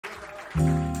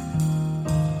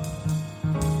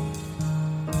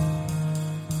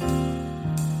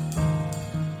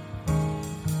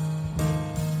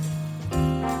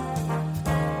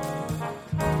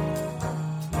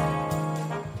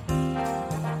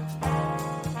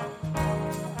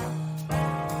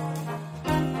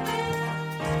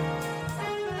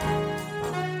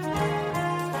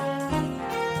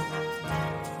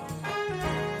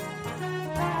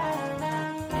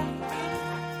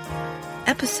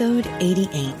Episode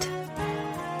 88.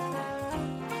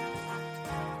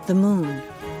 The Moon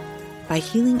by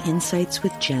Healing Insights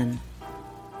with Jen.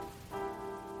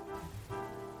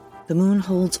 The moon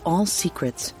holds all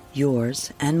secrets,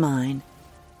 yours and mine.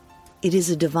 It is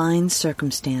a divine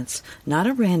circumstance, not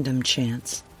a random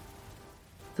chance.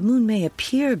 The moon may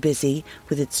appear busy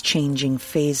with its changing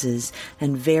phases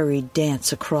and varied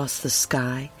dance across the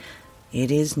sky.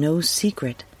 It is no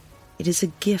secret. It is a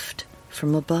gift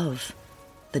from above.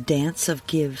 The dance of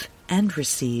give and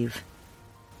receive.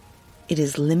 It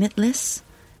is limitless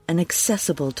and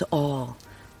accessible to all.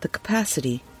 The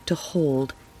capacity to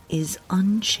hold is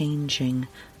unchanging.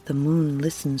 The moon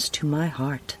listens to my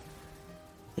heart.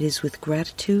 It is with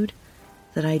gratitude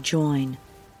that I join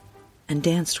and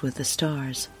danced with the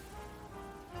stars.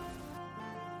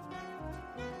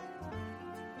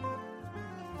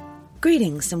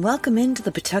 Greetings and welcome into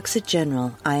the Pawtuxet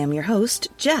General. I am your host,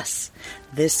 Jess.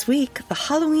 This week, the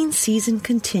Halloween season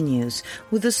continues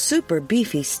with a super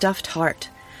beefy stuffed heart.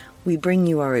 We bring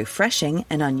you a refreshing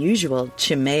and unusual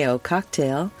Chimeo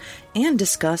cocktail and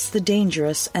discuss the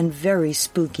dangerous and very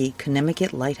spooky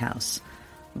Connecticut Lighthouse.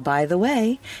 By the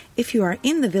way, if you are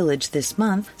in the village this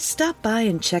month, stop by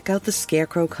and check out the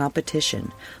Scarecrow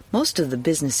competition. Most of the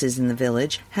businesses in the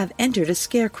village have entered a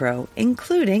scarecrow,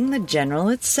 including the General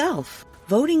itself.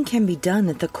 Voting can be done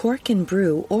at the Cork and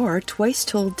Brew or Twice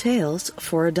Told Tales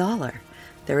for $1.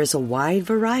 There is a wide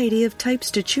variety of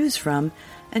types to choose from,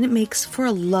 and it makes for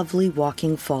a lovely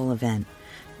walking fall event.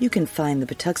 You can find the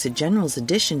Pawtuxet General's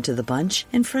addition to the bunch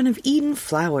in front of Eden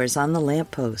Flowers on the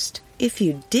lamppost. If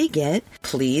you dig it,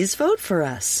 please vote for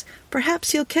us.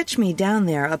 Perhaps you'll catch me down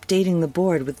there updating the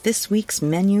board with this week's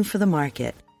menu for the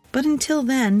market. But until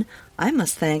then, I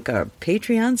must thank our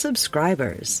Patreon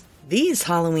subscribers. These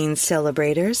Halloween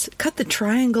celebrators cut the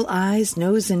triangle eyes,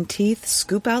 nose, and teeth,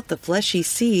 scoop out the fleshy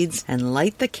seeds, and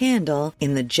light the candle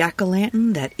in the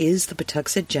jack-o'-lantern that is the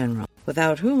Pawtuxet General,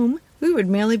 without whom we would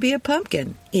merely be a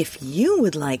pumpkin. If you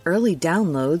would like early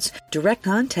downloads, direct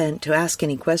content to ask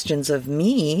any questions of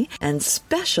me, and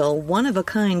special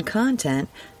one-of-a-kind content,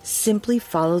 simply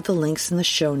follow the links in the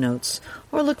show notes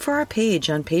or look for our page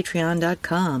on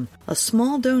patreon.com. A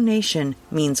small donation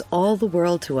means all the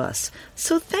world to us,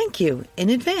 so thank you in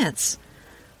advance.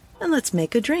 And let's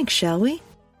make a drink, shall we?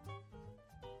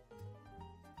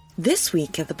 This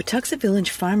week at the Pawtuxet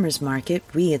Village Farmers Market,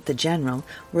 we at the General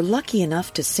were lucky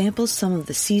enough to sample some of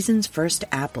the season's first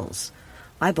apples.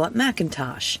 I bought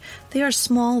Macintosh. They are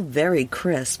small, very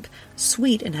crisp,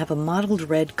 sweet, and have a mottled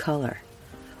red color.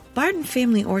 Barton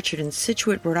Family Orchard in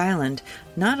Scituate, Rhode Island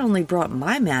not only brought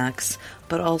my Macs,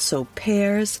 but also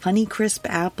pears, Honeycrisp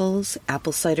apples,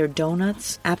 apple cider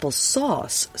donuts, apple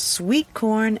sauce, sweet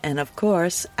corn, and of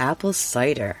course, apple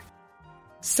cider.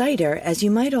 Cider, as you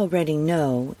might already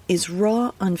know, is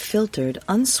raw, unfiltered,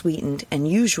 unsweetened, and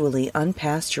usually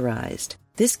unpasteurized.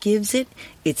 This gives it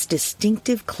its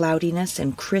distinctive cloudiness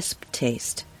and crisp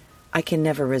taste. I can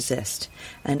never resist,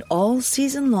 and all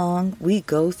season long we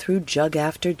go through jug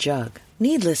after jug.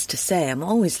 Needless to say, I'm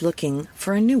always looking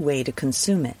for a new way to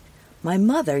consume it. My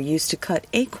mother used to cut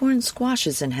acorn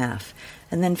squashes in half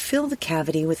and then fill the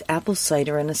cavity with apple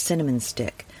cider and a cinnamon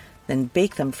stick, then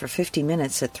bake them for 50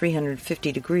 minutes at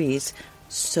 350 degrees.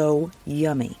 So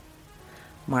yummy.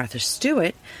 Martha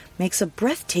Stewart makes a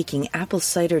breathtaking apple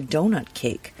cider donut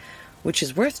cake, which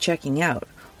is worth checking out.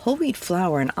 Whole wheat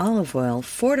flour and olive oil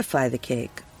fortify the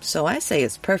cake, so I say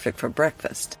it's perfect for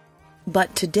breakfast.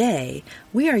 But today,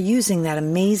 we are using that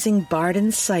amazing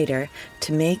Barton cider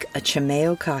to make a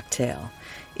Chimeo cocktail.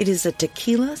 It is a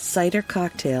tequila cider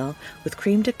cocktail with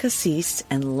creme de cassis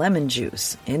and lemon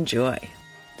juice. Enjoy.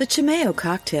 The Chimeo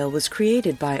cocktail was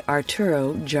created by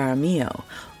Arturo Jaramillo,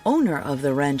 owner of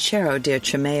the Ranchero de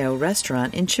Chimeo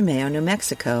restaurant in Chimeo, New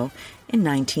Mexico, in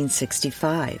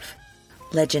 1965.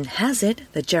 Legend has it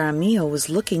that Jaramillo was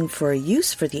looking for a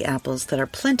use for the apples that are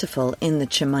plentiful in the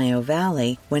Chimeo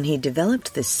Valley when he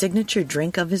developed this signature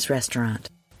drink of his restaurant.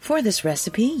 For this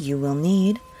recipe, you will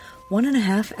need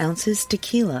 1½ ounces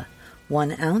tequila,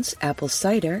 1 ounce apple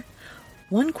cider,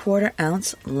 1/4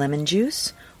 ounce lemon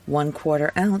juice,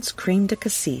 1/4 ounce creme de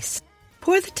cassis.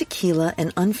 Pour the tequila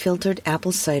and unfiltered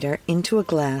apple cider into a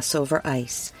glass over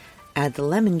ice. Add the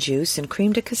lemon juice and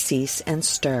crème de cassis and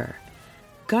stir.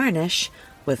 Garnish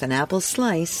with an apple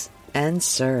slice and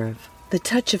serve. The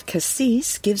touch of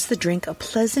cassis gives the drink a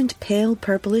pleasant pale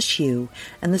purplish hue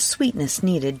and the sweetness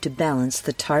needed to balance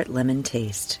the tart lemon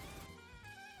taste.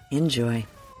 Enjoy.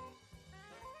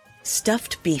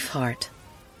 Stuffed beef heart.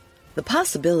 The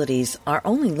possibilities are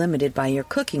only limited by your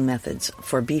cooking methods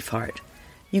for beef heart.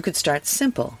 You could start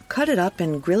simple, cut it up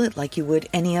and grill it like you would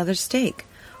any other steak.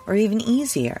 Or even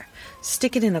easier,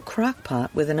 stick it in a crock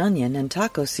pot with an onion and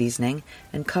taco seasoning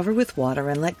and cover with water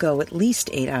and let go at least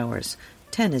 8 hours.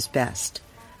 10 is best.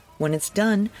 When it's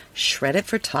done, shred it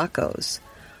for tacos.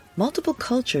 Multiple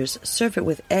cultures serve it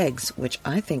with eggs, which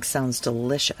I think sounds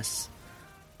delicious.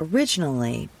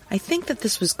 Originally, I think that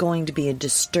this was going to be a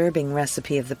disturbing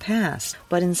recipe of the past,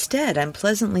 but instead I'm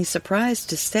pleasantly surprised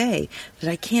to say that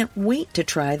I can't wait to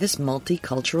try this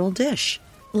multicultural dish.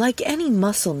 Like any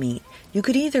muscle meat, you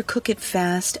could either cook it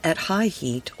fast at high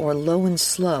heat or low and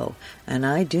slow, and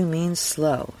I do mean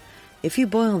slow. If you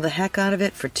boil the heck out of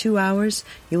it for 2 hours,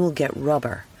 you will get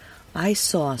rubber. I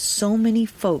saw so many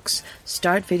folks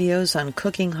start videos on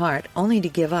cooking heart only to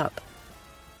give up.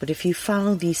 But if you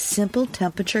follow these simple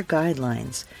temperature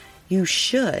guidelines, you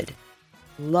should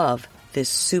love this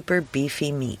super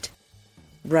beefy meat.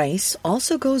 Rice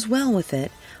also goes well with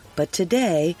it, but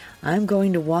today I'm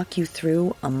going to walk you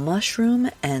through a mushroom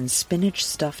and spinach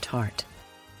stuffed heart.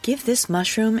 Give this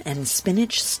mushroom and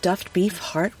spinach stuffed beef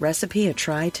heart recipe a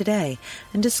try today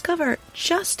and discover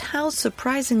just how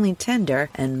surprisingly tender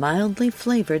and mildly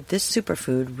flavored this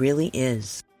superfood really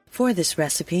is. For this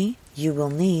recipe, you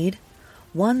will need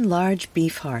 1 large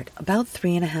beef heart, about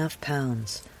 3.5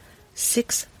 pounds,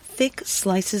 6 thick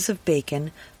slices of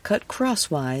bacon cut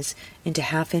crosswise into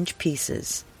 1/2-inch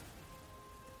pieces,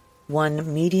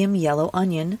 1 medium yellow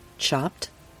onion, chopped,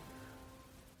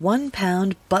 1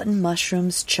 pound button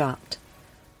mushrooms chopped,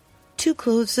 2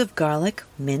 cloves of garlic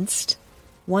minced,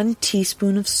 1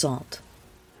 teaspoon of salt,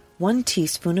 1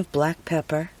 teaspoon of black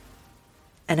pepper,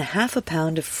 and 1/2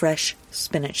 pound of fresh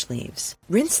spinach leaves.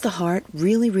 Rinse the heart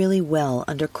really well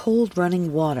under cold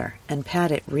running water and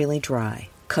pat it really dry.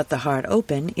 Cut the heart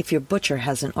open if your butcher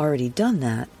hasn't already done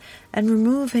that, and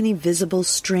remove any visible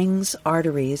strings,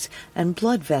 arteries, and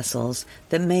blood vessels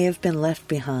that may have been left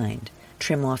behind.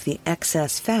 Trim off the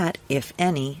excess fat, if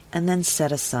any, and then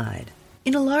set aside.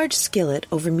 In a large skillet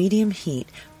over medium heat,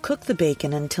 cook the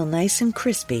bacon until nice and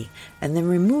crispy, and then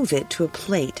remove it to a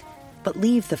plate, but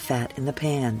leave the fat in the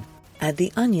pan. Add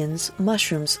the onions,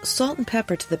 mushrooms, salt and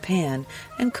pepper to the pan,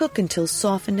 and cook until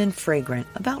softened and fragrant,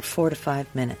 about 4 to 5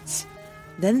 minutes.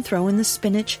 Then throw in the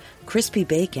spinach, crispy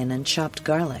bacon, and chopped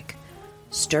garlic.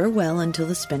 Stir well until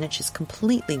the spinach is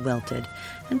completely wilted,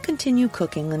 and continue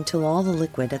cooking until all the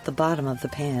liquid at the bottom of the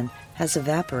pan has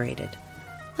evaporated.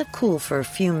 Let cool for a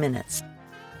few minutes.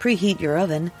 Preheat your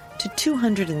oven to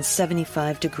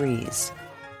 275 degrees.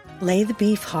 Lay the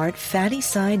beef heart fatty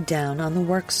side down on the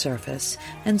work surface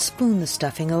and spoon the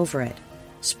stuffing over it.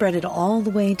 Spread it all the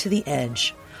way to the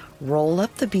edge. Roll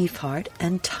up the beef heart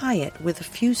and tie it with a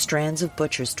few strands of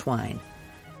butcher's twine.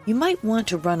 You might want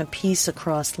to run a piece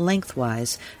across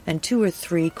lengthwise and 2 or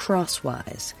 3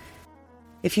 crosswise.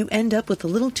 If you end up with a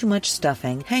little too much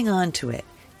stuffing, hang on to it.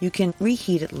 You can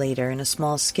reheat it later in a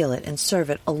small skillet and serve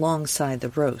it alongside the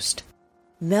roast.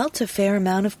 Melt a fair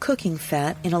amount of cooking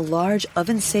fat in a large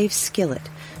oven-safe skillet,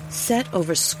 set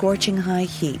over scorching high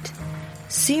heat.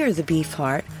 Sear the beef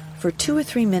heart for 2 or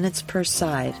 3 minutes per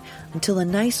side until a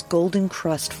nice golden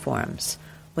crust forms.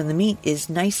 When the meat is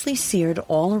nicely seared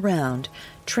all around,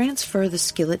 transfer the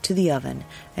skillet to the oven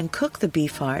and cook the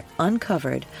beef heart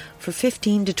uncovered for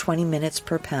 15 to 20 minutes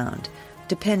per pound,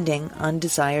 depending on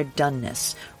desired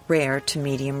doneness, rare to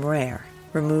medium rare.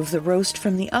 Remove the roast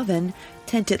from the oven,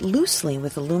 tent it loosely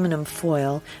with aluminum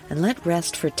foil, and let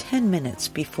rest for 10 minutes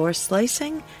before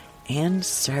slicing and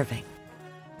serving.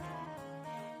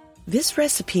 This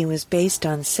recipe was based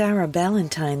on Sarah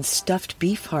Ballantyne's stuffed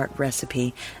beef heart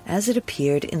recipe as it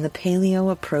appeared in the Paleo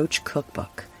Approach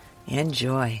cookbook.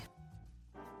 Enjoy.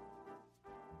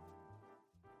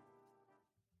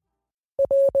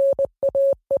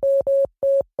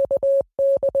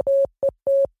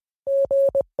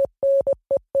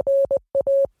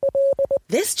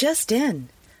 This just in.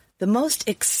 The most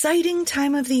exciting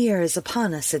time of the year is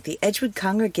upon us at the Edgewood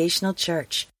Congregational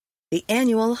Church. The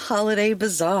annual Holiday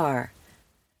Bazaar.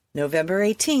 November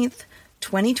 18th,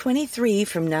 2023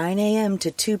 from 9 a.m.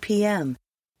 to 2 p.m.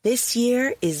 This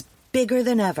year is bigger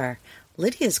than ever.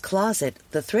 Lydia's Closet,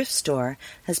 the thrift store,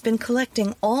 has been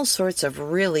collecting all sorts of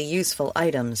really useful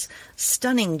items,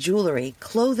 stunning jewelry,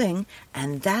 clothing,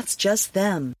 and that's just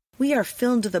them. We are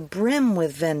filled to the brim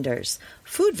with vendors,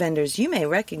 food vendors you may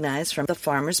recognize from the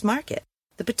farmer's market.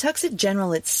 The Pawtuxet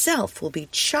General itself will be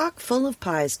chock full of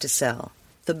pies to sell.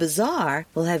 The bazaar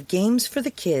will have games for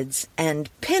the kids and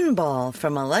pinball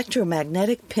from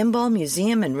Electromagnetic Pinball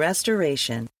Museum and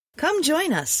Restoration. Come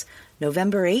join us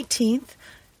November 18th,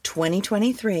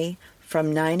 2023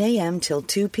 from 9 a.m. till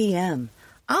 2 p.m.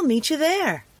 I'll meet you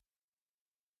there.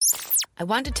 I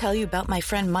want to tell you about my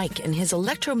friend Mike and his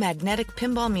Electromagnetic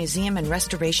Pinball Museum and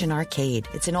Restoration Arcade.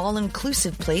 It's an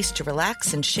all-inclusive place to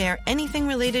relax and share anything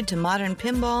related to modern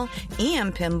pinball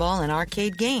and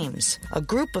arcade games. A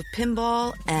group of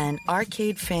pinball and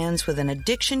arcade fans with an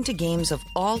addiction to games of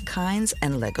all kinds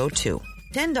and Lego too.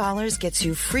 $10 gets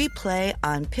you free play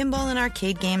on pinball and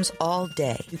arcade games all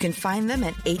day. You can find them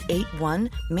at 881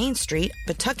 Main Street,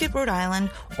 Pawtucket, Rhode Island,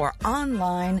 or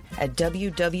online at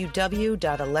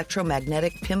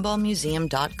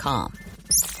www.electromagneticpinballmuseum.com.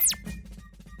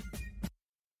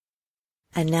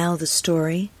 And now the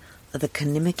story of the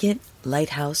Conimicut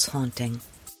Lighthouse Haunting.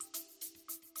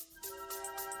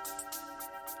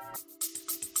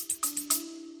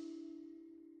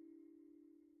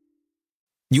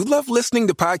 You love listening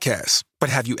to podcasts, but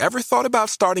have you ever thought about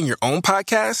starting your own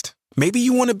podcast? Maybe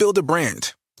you want to build a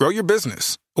brand, grow your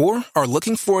business, or are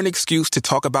looking for an excuse to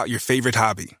talk about your favorite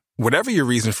hobby. Whatever your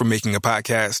reason for making a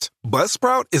podcast,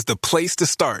 Buzzsprout is the place to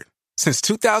start. Since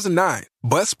 2009,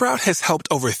 Buzzsprout has helped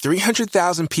over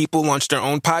 300,000 people launch their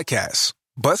own podcasts.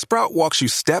 Buzzsprout walks you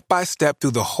step by step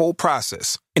through the whole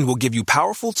process and will give you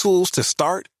powerful tools to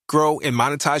start, grow, and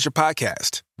monetize your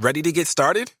podcast. Ready to get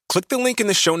started? Click the link in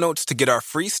the show notes to get our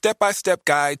free step-by-step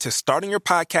guide to starting your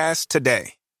podcast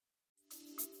today.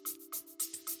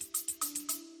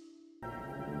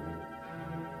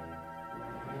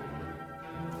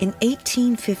 In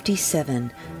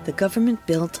 1857, the government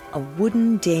built a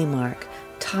wooden day mark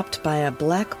topped by a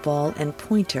black ball and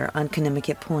pointer on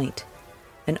Conimicut Point.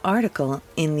 An article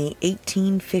in the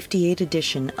 1858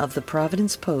 edition of the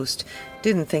Providence Post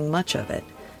didn't think much of it.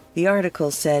 The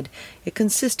article said it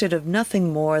consisted of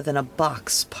nothing more than a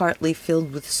box partly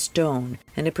filled with stone,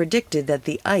 and it predicted that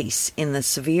the ice in the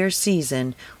severe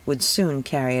season would soon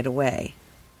carry it away.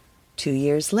 2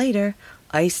 years later,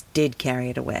 ice did carry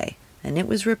it away, and it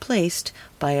was replaced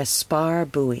by a spar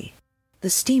buoy. The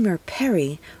steamer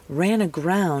Perry ran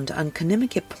aground on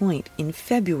Conimicut Point in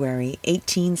February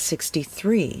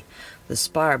 1863. The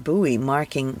spar buoy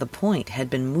marking the point had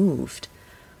been moved.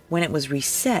 When it was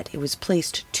reset, it was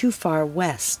placed too far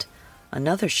west.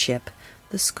 Another ship,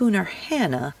 the schooner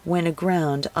Hannah, went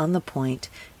aground on the point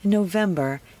in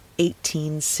November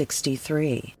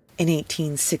 1863. In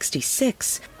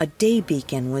 1866, a day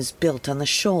beacon was built on the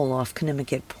shoal off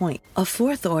Conimicut Point. A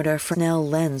fourth-order Fresnel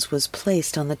lens was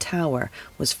placed on the tower,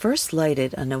 was first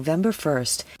lighted on November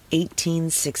 1st,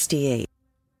 1868.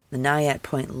 The Nyack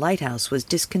Point Lighthouse was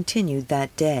discontinued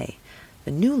that day. The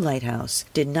new lighthouse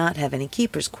did not have any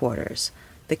keepers' quarters.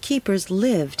 The keepers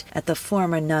lived at the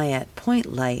former Nyack Point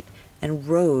Light and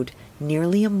rowed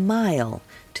nearly a mile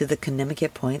to the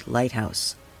Conimicut Point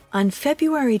Lighthouse. On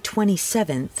February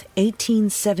 27,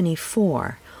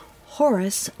 1874,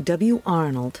 Horace W.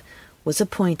 Arnold was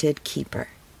appointed keeper.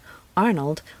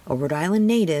 Arnold, a Rhode Island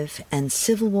native and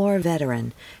Civil War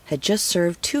veteran, had just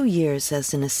served 2 years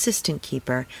as an assistant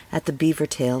keeper at the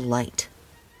Beavertail Light.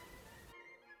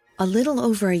 A little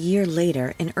over a year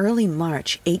later, in early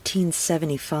March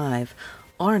 1875,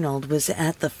 Arnold was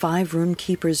at the 5-room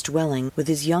keeper's dwelling with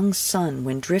his young son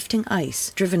when drifting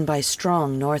ice, driven by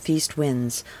strong northeast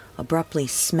winds, abruptly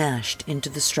smashed into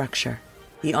the structure.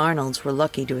 The Arnolds were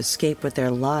lucky to escape with their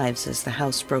lives as the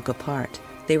house broke apart.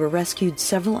 They were rescued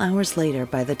several hours later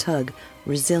by the tug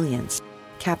Resilience,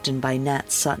 captained by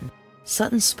Nat Sutton.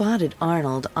 Sutton spotted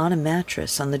Arnold on a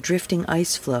mattress on the drifting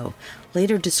ice floe,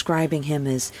 later describing him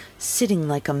as sitting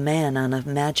like a man on a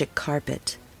magic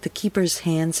carpet. The keeper's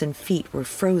hands and feet were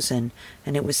frozen,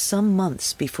 and it was some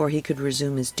months before he could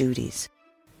resume his duties.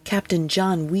 Captain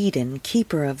John Whedon,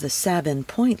 keeper of the Sabin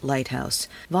Point Lighthouse,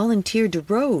 volunteered to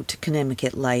row to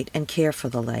Conimicut Light and care for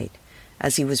the light.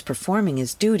 As he was performing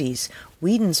his duties,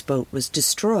 Whedon's boat was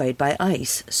destroyed by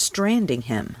ice, stranding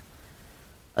him.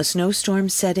 A snowstorm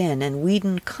set in, and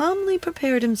Whedon calmly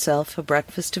prepared himself a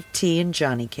breakfast of tea and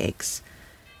johnny cakes.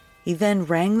 He then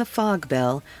rang the fog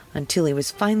bell until he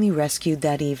was finally rescued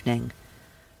that evening.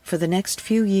 For the next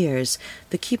few years,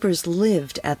 the keepers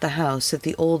lived at the house at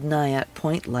the old Nyack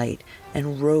Point Light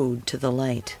and rowed to the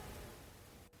light.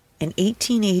 In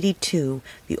 1882,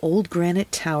 the old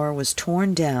granite tower was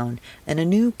torn down and a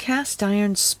new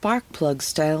cast-iron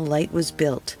spark-plug-style light was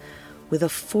built. with a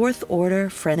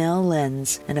fourth-order Fresnel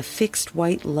lens and a fixed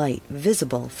white light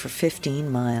visible for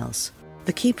 15 miles.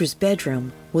 The keeper's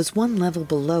bedroom was one level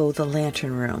below the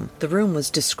lantern room. The room was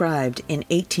described in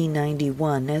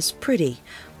 1891 as pretty,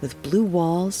 with blue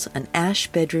walls, an ash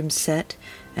bedroom set,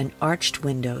 and arched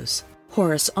windows.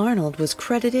 Horace Arnold was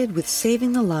credited with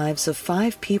saving the lives of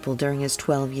 5 people during his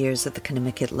 12 years at the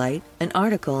Conimicut Light. An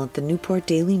article at the Newport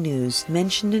Daily News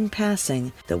mentioned in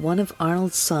passing that one of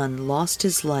Arnold's sons lost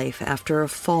his life after a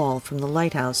fall from the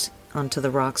lighthouse onto the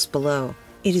rocks below.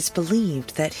 It is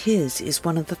believed that his is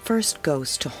one of the first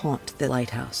ghosts to haunt the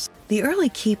lighthouse. The early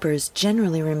keepers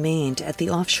generally remained at the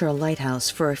offshore lighthouse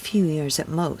for a few years at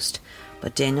most,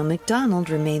 but Daniel MacDonald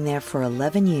remained there for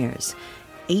 11 years,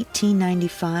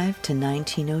 1895 to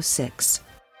 1906.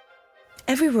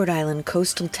 Every Rhode Island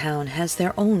coastal town has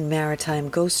their own maritime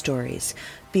ghost stories,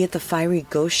 be it the fiery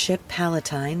ghost ship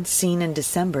Palatine seen in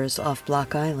Decembers off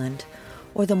Block Island,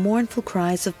 or the mournful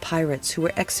cries of pirates who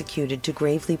were executed to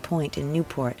Gravely Point in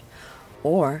Newport,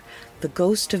 or the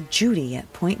ghost of Judy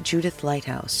at Point Judith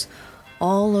Lighthouse.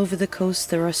 All over the coast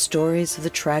there are stories of the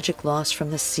tragic loss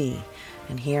from the sea,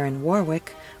 and here in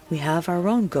Warwick we have our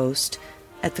own ghost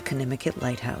at the Conimicut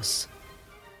Lighthouse.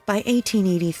 By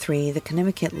 1883, the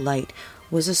Conimicut Light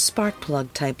was a spark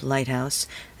plug type lighthouse,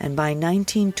 and by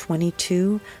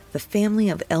 1922, the family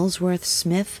of Ellsworth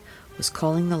Smith was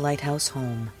calling the lighthouse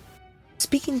home.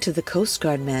 Speaking to the Coast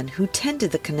Guard men who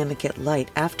tended the Conimicut Light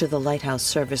after the lighthouse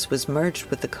service was merged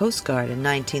with the Coast Guard in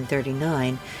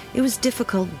 1939, it was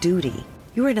difficult duty.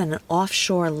 You were at an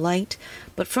offshore light,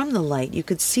 but from the light you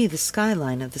could see the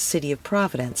skyline of the city of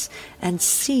Providence and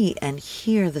see and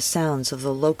hear the sounds of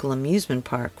the local amusement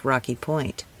park, Rocky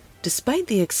Point. Despite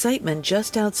the excitement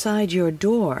just outside your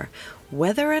door,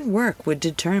 weather and work would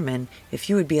determine if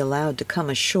you would be allowed to come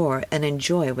ashore and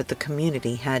enjoy what the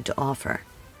community had to offer.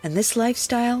 And this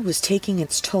lifestyle was taking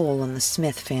its toll on the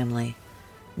Smith family.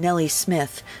 Nellie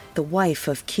Smith, the wife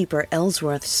of keeper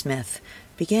Ellsworth Smith,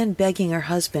 began begging her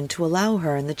husband to allow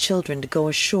her and the children to go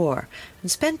ashore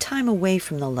and spend time away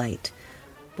from the light.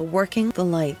 But working the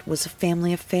light was a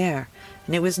family affair,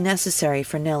 and it was necessary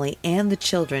for Nellie and the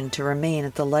children to remain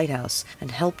at the lighthouse and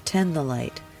help tend the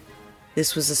light.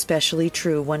 This was especially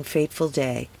true one fateful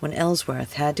day when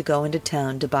Ellsworth had to go into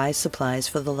town to buy supplies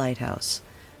for the lighthouse.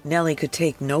 Nellie could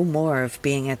take no more of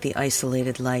being at the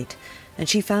isolated light, and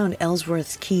she found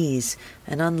Ellsworth's keys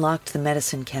and unlocked the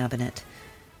medicine cabinet.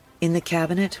 In the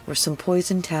cabinet were some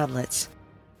poison tablets,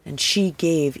 and she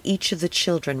gave each of the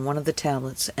children one of the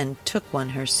tablets and took one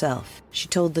herself. She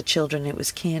told the children it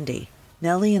was candy.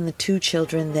 Nellie and the 2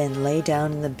 children then lay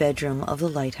down in the bedroom of the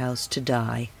lighthouse to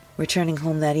die. Returning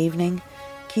home that evening,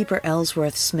 keeper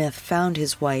Ellsworth Smith found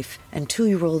his wife and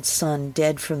 2-year-old son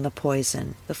dead from the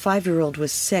poison. The 5-year-old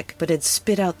was sick but had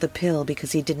spit out the pill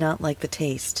because he did not like the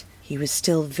taste. He was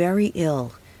still very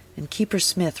ill, and Keeper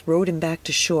Smith rowed him back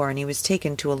to shore, and he was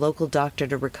taken to a local doctor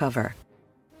to recover.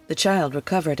 The child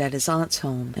recovered at his aunt's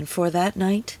home, and for that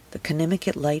night, the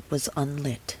Conimicut Light was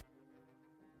unlit.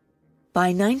 By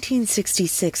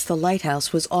 1966, the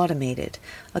lighthouse was automated.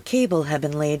 A cable had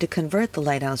been laid to convert the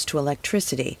lighthouse to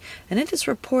electricity, and it is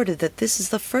reported that this is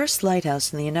the first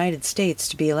lighthouse in the United States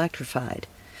to be electrified.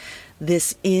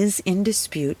 This is in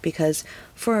dispute because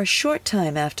for a short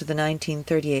time after the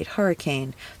 1938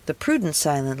 hurricane, the Prudence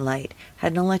Island Light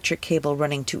had an electric cable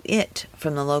running to it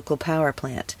from the local power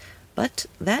plant. But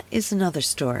that is another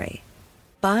story.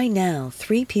 By now,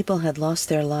 3 people had lost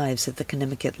their lives at the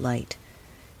Conimicut Light.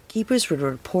 Keepers would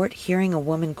report hearing a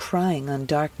woman crying on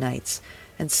dark nights,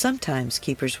 and sometimes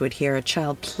keepers would hear a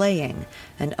child playing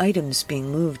and items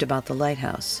being moved about the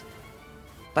lighthouse.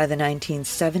 By the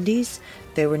 1970s,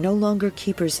 there were no longer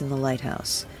keepers in the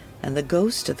lighthouse, and the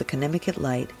ghost of the Conimicut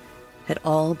Light had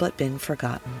all but been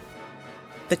forgotten.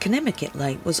 The Conimicut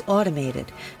Light was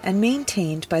automated and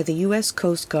maintained by the U.S.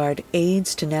 Coast Guard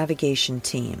Aids to Navigation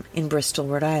Team in Bristol,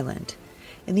 Rhode Island.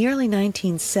 In the early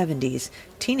 1970s,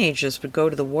 teenagers would go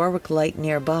to the Warwick Light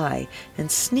nearby and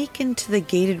sneak into the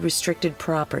gated restricted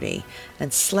property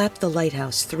and slap the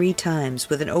lighthouse 3 times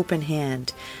with an open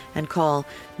hand and call,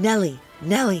 "Nellie,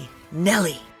 Nellie,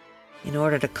 Nellie," in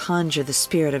order to conjure the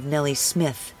spirit of Nellie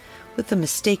Smith, with the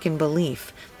mistaken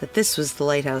belief that this was the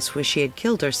lighthouse where she had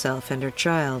killed herself and her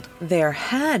child. There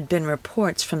had been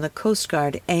reports from the Coast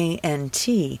Guard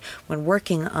A&T when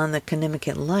working on the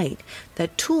Conimicut Light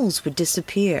that tools would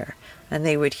disappear, and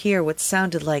they would hear what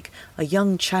sounded like a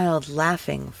young child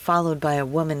laughing followed by a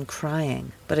woman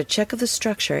crying. But a check of the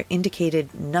structure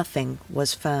indicated nothing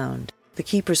was found. The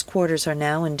keeper's quarters are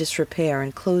now in disrepair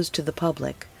and closed to the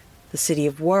public. The city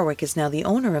of Warwick is now the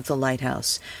owner of the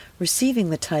lighthouse, receiving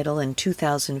the title in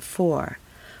 2004.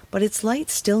 but its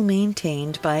light's still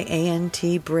maintained by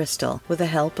A&T Bristol with the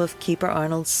help of Keeper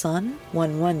Arnold's son,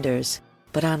 one wonders.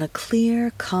 But on a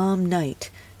clear, calm night,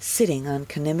 sitting on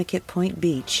Conimicut Point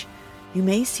Beach, you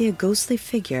may see a ghostly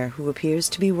figure who appears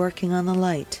to be working on the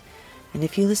light, and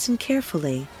if you listen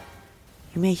carefully,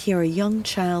 you may hear a young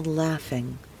child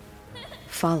laughing,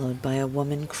 followed by a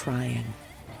woman crying.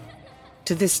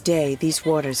 To this day, these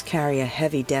waters carry a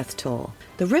heavy death toll.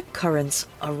 The rip currents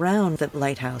around the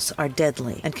lighthouse are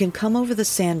deadly and can come over the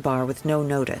sandbar with no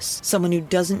notice. Someone who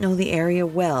doesn't know the area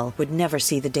well would never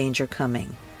see the danger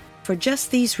coming. For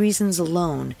just these reasons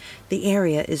alone, the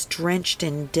area is drenched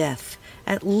in death.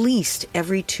 At least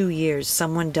every 2 years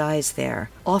someone dies there,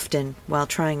 often while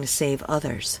trying to save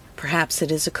others. Perhaps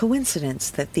it is a coincidence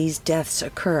that these deaths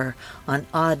occur on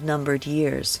odd-numbered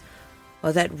years,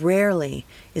 or that rarely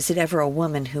is it ever a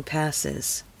woman who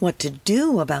passes. What to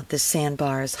do about this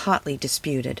sandbar is hotly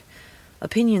disputed.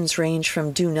 Opinions range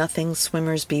from do nothing,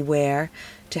 swimmers beware,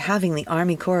 to having the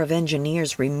Army Corps of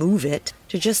Engineers remove it,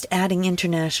 to just adding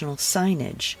international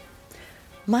signage.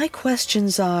 My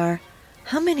questions are,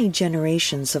 how many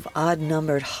generations of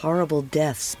odd-numbered horrible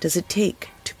deaths does it take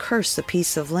to curse a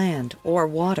piece of land or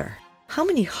water? How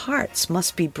many hearts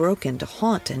must be broken to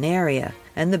haunt an area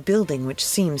and the building which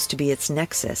seems to be its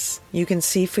nexus? You can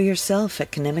see for yourself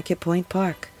at Conimicut Point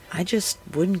Park. I just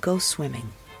wouldn't go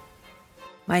swimming.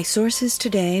 My sources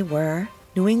today were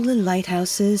New England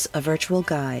Lighthouses, a Virtual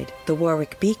Guide, the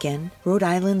Warwick Beacon, Rhode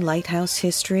Island Lighthouse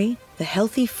History,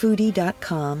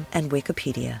 thehealthyfoodie.com, and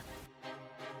Wikipedia.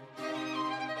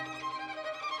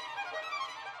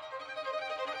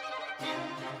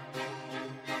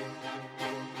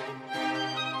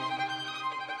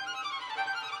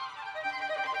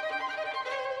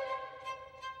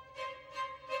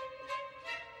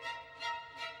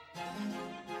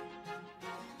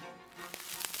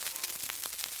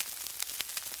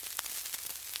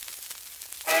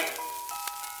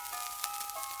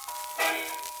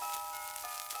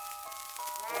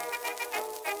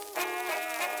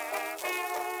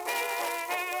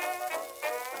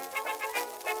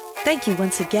 Thank you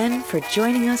once again for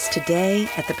joining us today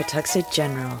at the Pawtuxet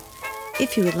General.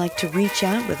 If you would like to reach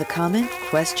out with a comment,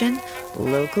 question,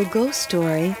 local ghost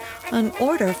story, an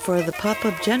order for the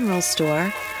Pop-Up General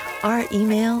Store, our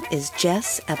email is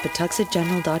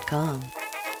jess@pawtuxetgeneral.com.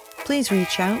 Please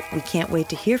reach out. We can't wait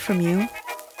to hear from you.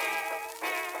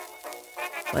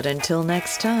 But until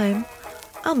next time,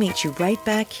 I'll meet you right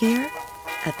back here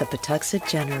at the Pawtuxet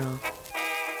General.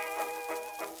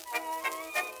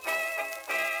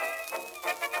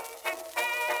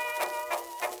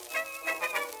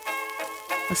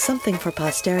 A Something for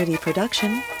Posterity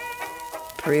production,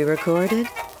 pre-recorded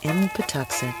in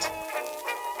Pawtuxet.